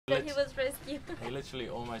that he was rescued. He literally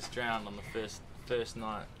almost drowned on the first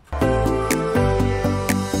night.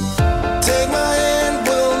 Take my hand,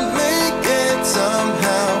 we'll make it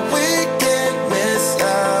somehow. We can't miss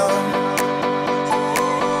out.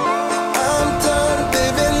 I'm done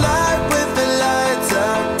living life with the lights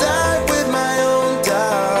out. Die with my own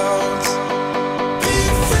doubts. Be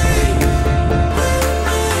free.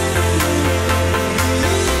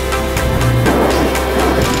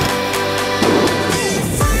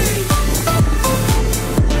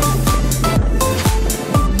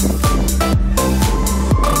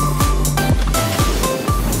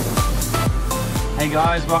 Hey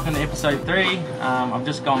guys, welcome to episode 3. I've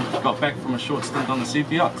just got back from a short stint on the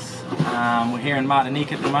super yachts. We're here in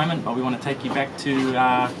Martinique at the moment, but we want to take you back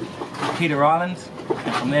to Peter Island,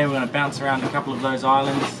 and from there we're going to bounce around a couple of those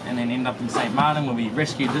islands and then end up in St Maarten, where we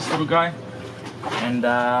rescued this little guy, and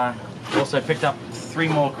also picked up 3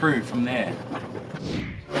 more crew from there.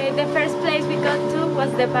 The first place we got to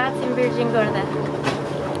was the baths in Virgin Gorda.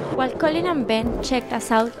 While Colin and Ben checked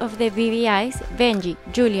us out of the BVIs, Benji,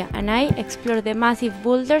 Julia and I explored the massive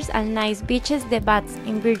boulders and nice beaches the baths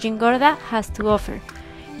in Virgin Gorda has to offer.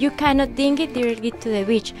 You cannot dinghy directly to the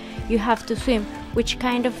beach, you have to swim, which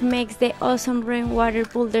kind of makes the awesome rainwater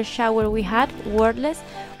boulder shower we had worthless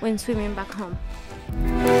when swimming back home.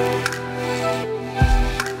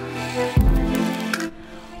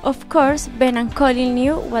 Of course, Ben and Colin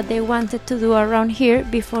knew what they wanted to do around here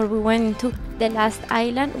before we went into the last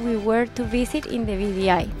island we were to visit in the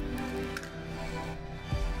VDI.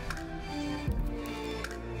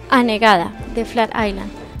 Anegada, the flat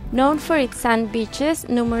island, known for its sand beaches,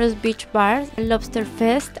 numerous beach bars, lobster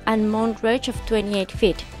fest and mount range of 28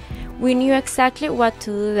 feet. We knew exactly what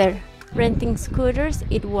to do there. Renting scooters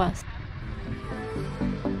it was.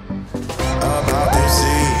 About to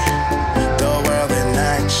see the world in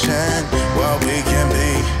action, what we can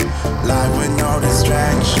be, life with no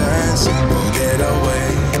distractions. We'll get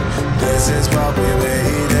away, this is what we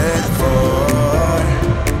waited for.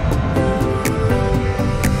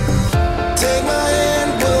 Take my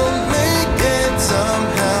hand, we'll make it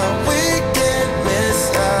somehow. We can't miss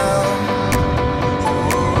out.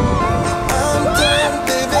 I'm done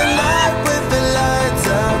living life with the lights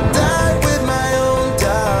out. Die with my own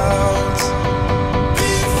doubts. Be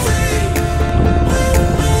free with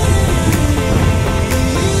me.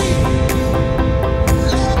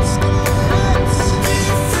 Let's go. Let's be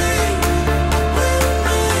free with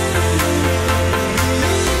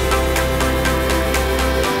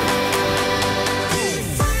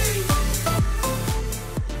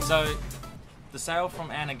me. So the sail from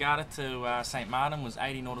Anegada to St Maarten was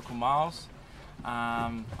 80 nautical miles.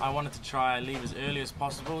 I wanted to try leave as early as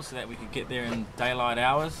possible so that we could get there in daylight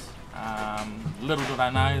hours. Little did I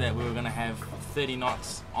know that we were going to have 30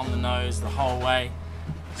 knots on the nose the whole way,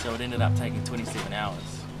 so it ended up taking 27 hours.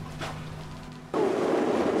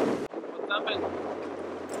 What's up, it?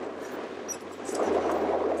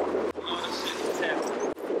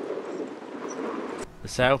 The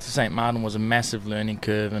sail to St Maarten was a massive learning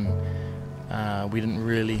curve, and we didn't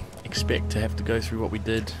really expect to have to go through what we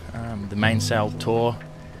did. The mainsail tore,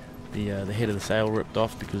 the head of the sail ripped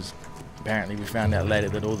off because apparently we found out later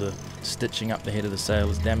that all the stitching up the head of the sail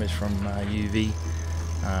is damaged from UV.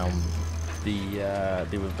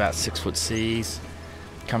 There were about 6-foot seas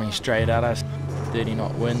coming straight at us,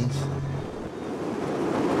 30-knot winds.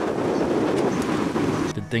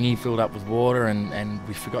 The dinghy filled up with water, and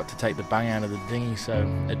we forgot to take the bung out of the dinghy, so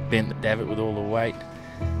it bent the davit with all the weight.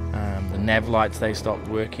 The nav lights, they stopped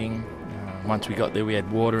working. Once we got there, we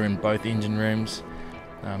had water in both engine rooms.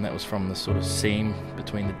 That was from the sort of seam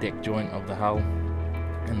between the deck joint of the hull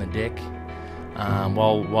and the deck.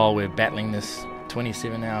 While we're battling this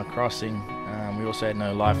 27-hour crossing, we also had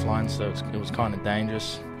no lifeline, so it was kind of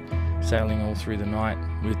dangerous sailing all through the night.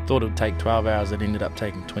 We thought it would take 12 hours, it ended up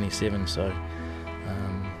taking 27, so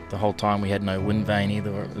the whole time we had no wind vane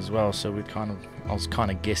either as well, so I was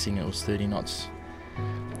kind of guessing it was 30 knots,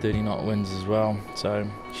 30-knot winds as well. So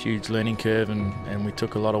huge learning curve, and we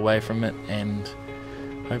took a lot away from it, and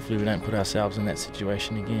hopefully we don't put ourselves in that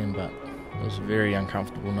situation again, but it was a very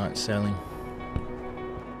uncomfortable night sailing.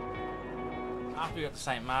 After we got to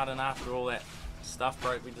St Maarten, after all that stuff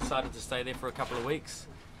broke, we decided to stay there for a couple of weeks,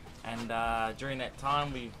 and during that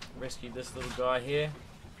time we rescued this little guy here.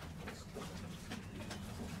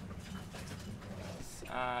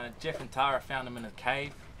 Jeff and Tara found him in a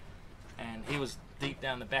cave, and he was deep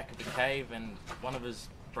down the back of the cave, and one of his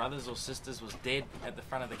brothers or sisters was dead at the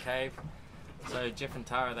front of the cave. So Jeff and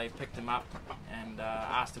Tara, they picked him up and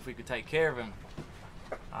asked if we could take care of him.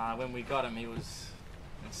 When we got him, he was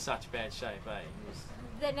in such bad shape, eh?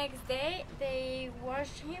 The next day they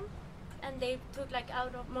washed him and they took like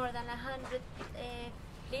out of more than 100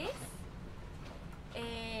 fleas.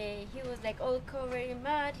 He was like all covered in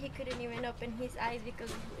mud. He couldn't even open his eyes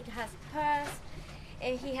because it has pus.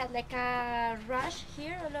 He had like a rash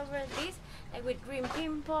here all over this, like with green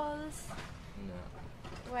pimples.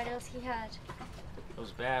 No. What else he had? It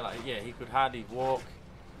was bad. Like, yeah, he could hardly walk.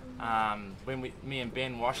 When me and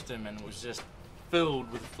Ben washed him, and it was just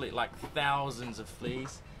filled with like thousands of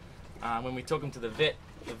fleas. When we took him to the vet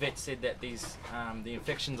said that these the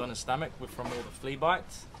infections on his stomach were from all the flea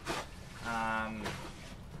bites.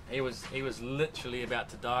 He was literally about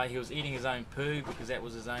to die. He was eating his own poo because that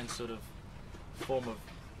was his own sort of form of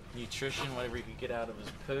nutrition, whatever he could get out of his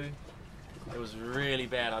poo. It was really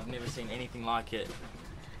bad. I've never seen anything like it.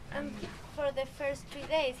 And for the first 3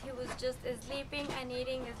 days he was just sleeping and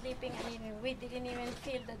eating, sleeping and eating. We didn't even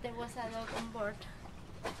feel that there was a dog on board.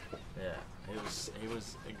 Yeah, he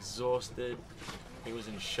was exhausted. He was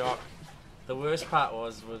in shock. The worst part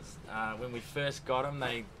was when we first got him.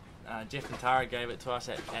 Jeff and Tara gave it to us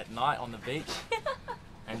at night on the beach,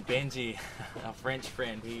 and Benji, our French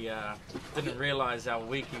friend, he didn't realise how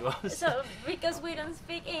weak he was. So because we don't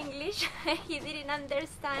speak English, he didn't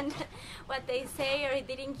understand what they say, or he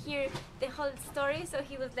didn't hear the whole story. So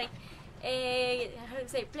he was like, how to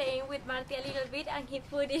say, playing with Marty a little bit, and he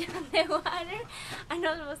put it on the water, and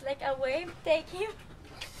almost like a wave take him,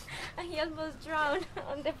 and he almost drowned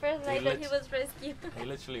on the first night that he was rescued. He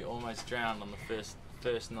literally almost drowned on the first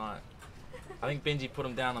night. I think Benji put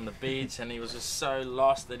him down on the beach, and he was just so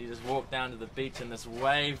lost that he just walked down to the beach, and this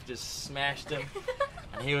wave just smashed him,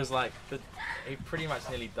 and he was like, he pretty much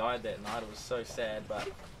nearly died that night. It was so sad, but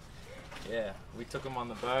yeah, we took him on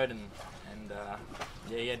the boat, and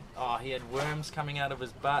yeah, he had worms coming out of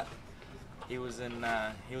his butt. He was in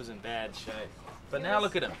bad shape. But now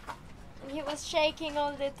look at him. And he was shaking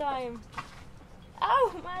all the time.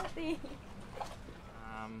 Oh, Marty!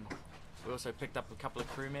 We also picked up a couple of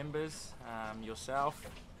crew members, yourself,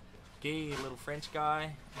 Guy, a little French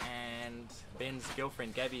guy, and Ben's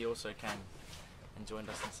girlfriend Gabby also came and joined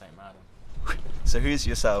us in St Maarten. So who's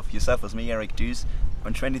yourself? Yourself was me, Erik.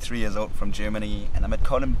 I'm 23 years old from Germany, and I met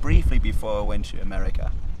Colin briefly before I went to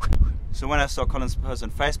America. So when I saw Colin's post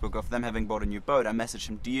on Facebook of them having bought a new boat, I messaged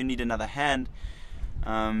him, do you need another hand?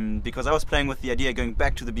 Because I was playing with the idea of going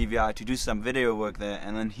back to the BVI to do some video work there,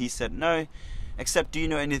 and then he said no, except do you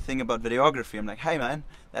know anything about videography? I'm like, hey man,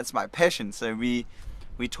 that's my passion. So we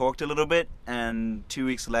talked a little bit, and 2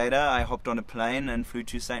 weeks later I hopped on a plane and flew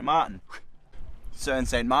to St Maarten. So in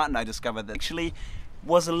St Maarten I discovered that actually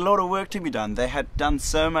was a lot of work to be done. They had done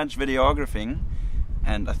so much videographing,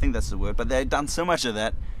 and I think that's the word, but they had done so much of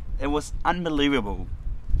that, it was unbelievable.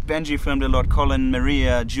 Benji filmed a lot, Colin,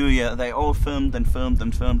 Maria, Julia, they all filmed and filmed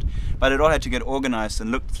and filmed, but it all had to get organized and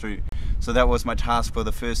looked through. So that was my task for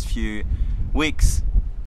the first few weeks.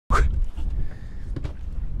 I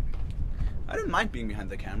don't mind being behind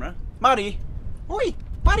the camera. Marty! Oi!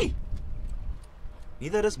 Marty!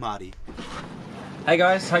 Neither does Marty. Hey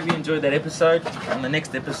guys, hope you enjoyed that episode. On the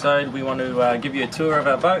next episode we want to give you a tour of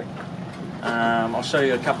our boat. I'll show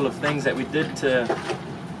you a couple of things that we did to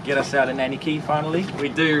get us out in Anegada finally. We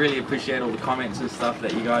do really appreciate all the comments and stuff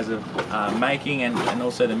that you guys are making, and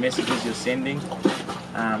also the messages you're sending.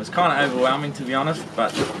 It's kind of overwhelming, to be honest,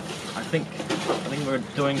 but I think we're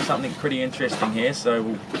doing something pretty interesting here,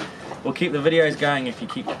 so we'll keep the videos going if you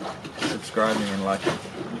keep subscribing and liking.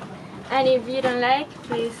 And if you don't like,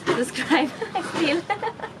 please subscribe still.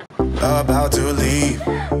 About to leave,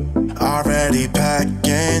 already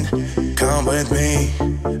packing. Come with me,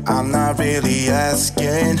 I'm not really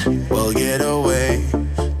asking. We'll get away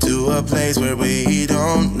to a place where we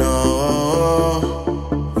don't know.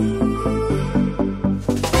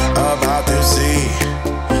 About to see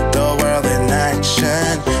the world in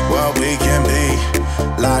action, what we can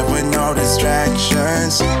be, life with no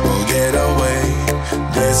distractions. We'll get away,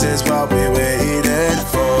 this is what